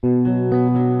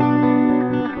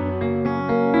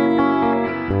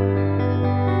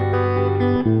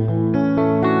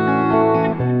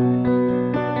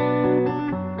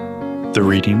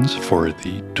Readings for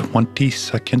the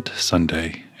 22nd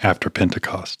Sunday after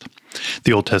Pentecost.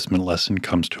 The Old Testament lesson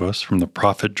comes to us from the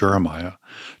prophet Jeremiah,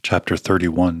 chapter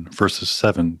 31, verses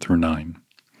 7 through 9.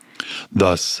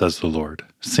 Thus says the Lord,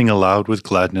 sing aloud with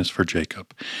gladness for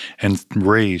Jacob, and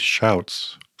raise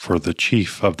shouts for the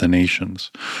chief of the nations.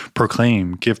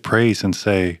 Proclaim, give praise, and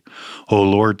say, O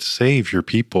Lord, save your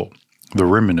people, the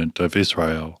remnant of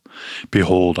Israel.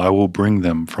 Behold, I will bring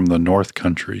them from the north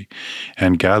country,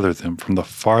 and gather them from the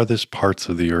farthest parts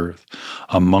of the earth,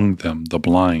 among them the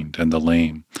blind and the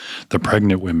lame, the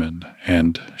pregnant women,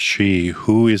 and she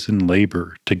who is in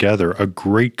labor, together a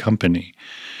great company.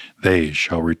 They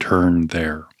shall return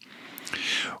there.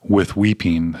 With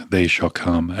weeping they shall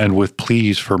come, and with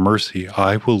pleas for mercy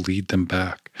I will lead them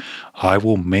back. I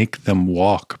will make them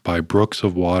walk by brooks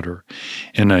of water,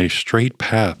 in a straight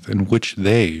path in which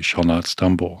they shall not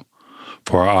stumble.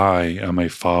 For I am a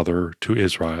father to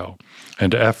Israel,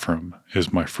 and Ephraim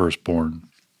is my firstborn.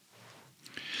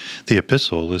 The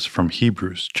epistle is from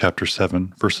Hebrews chapter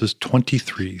 7, verses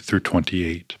 23 through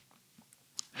 28.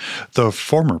 The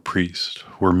former priests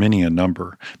were many in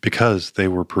number, because they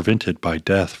were prevented by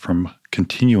death from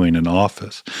continuing in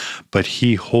office, but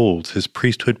he holds his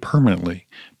priesthood permanently,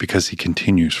 because he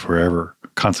continues forever.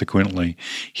 Consequently,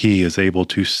 he is able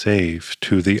to save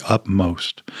to the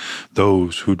utmost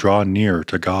those who draw near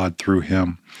to God through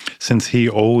him, since he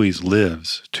always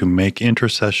lives to make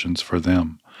intercessions for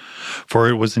them. For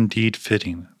it was indeed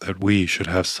fitting that we should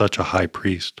have such a high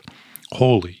priest,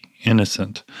 holy,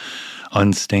 innocent,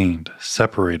 unstained,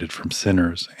 separated from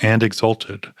sinners, and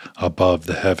exalted above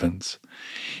the heavens.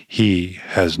 He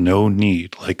has no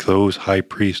need, like those high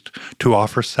priests, to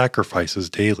offer sacrifices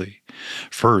daily,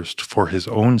 first for his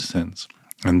own sins,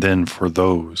 and then for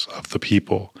those of the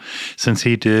people, since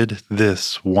he did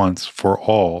this once for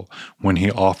all when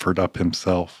he offered up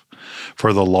himself.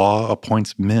 For the law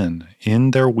appoints men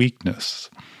in their weakness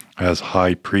as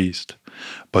high priest,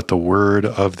 but the word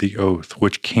of the oath,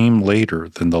 which came later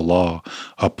than the law,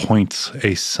 appoints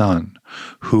a son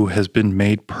who has been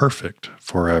made perfect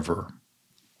forever.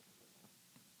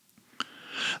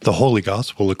 The Holy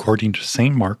Gospel according to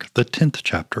St. Mark, the 10th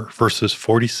chapter, verses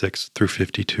 46 through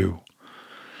 52.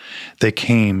 They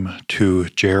came to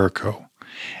Jericho,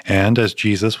 and as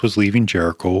Jesus was leaving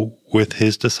Jericho with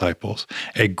his disciples,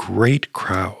 a great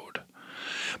crowd,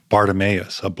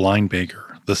 Bartimaeus, a blind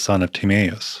beggar, the son of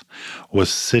Timaeus, was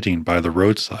sitting by the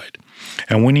roadside.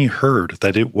 And when he heard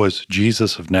that it was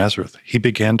Jesus of Nazareth, he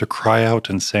began to cry out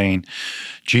and saying,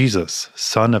 Jesus,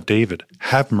 Son of David,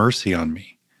 have mercy on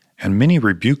me. And many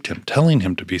rebuked him, telling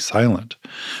him to be silent.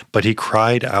 But he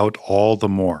cried out all the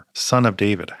more, Son of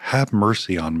David, have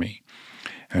mercy on me.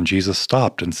 And Jesus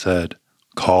stopped and said,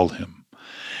 Call him.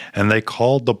 And they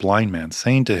called the blind man,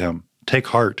 saying to him, Take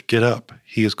heart, get up,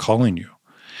 he is calling you.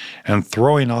 And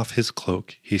throwing off his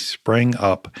cloak, he sprang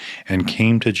up and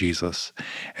came to Jesus.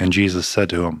 And Jesus said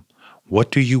to him,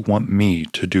 What do you want me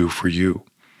to do for you?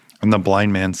 And the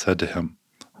blind man said to him,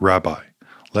 Rabbi,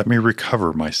 let me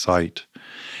recover my sight.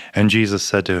 And Jesus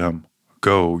said to him,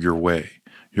 Go your way,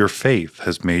 your faith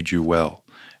has made you well.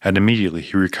 And immediately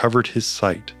he recovered his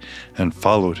sight and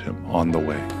followed him on the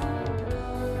way.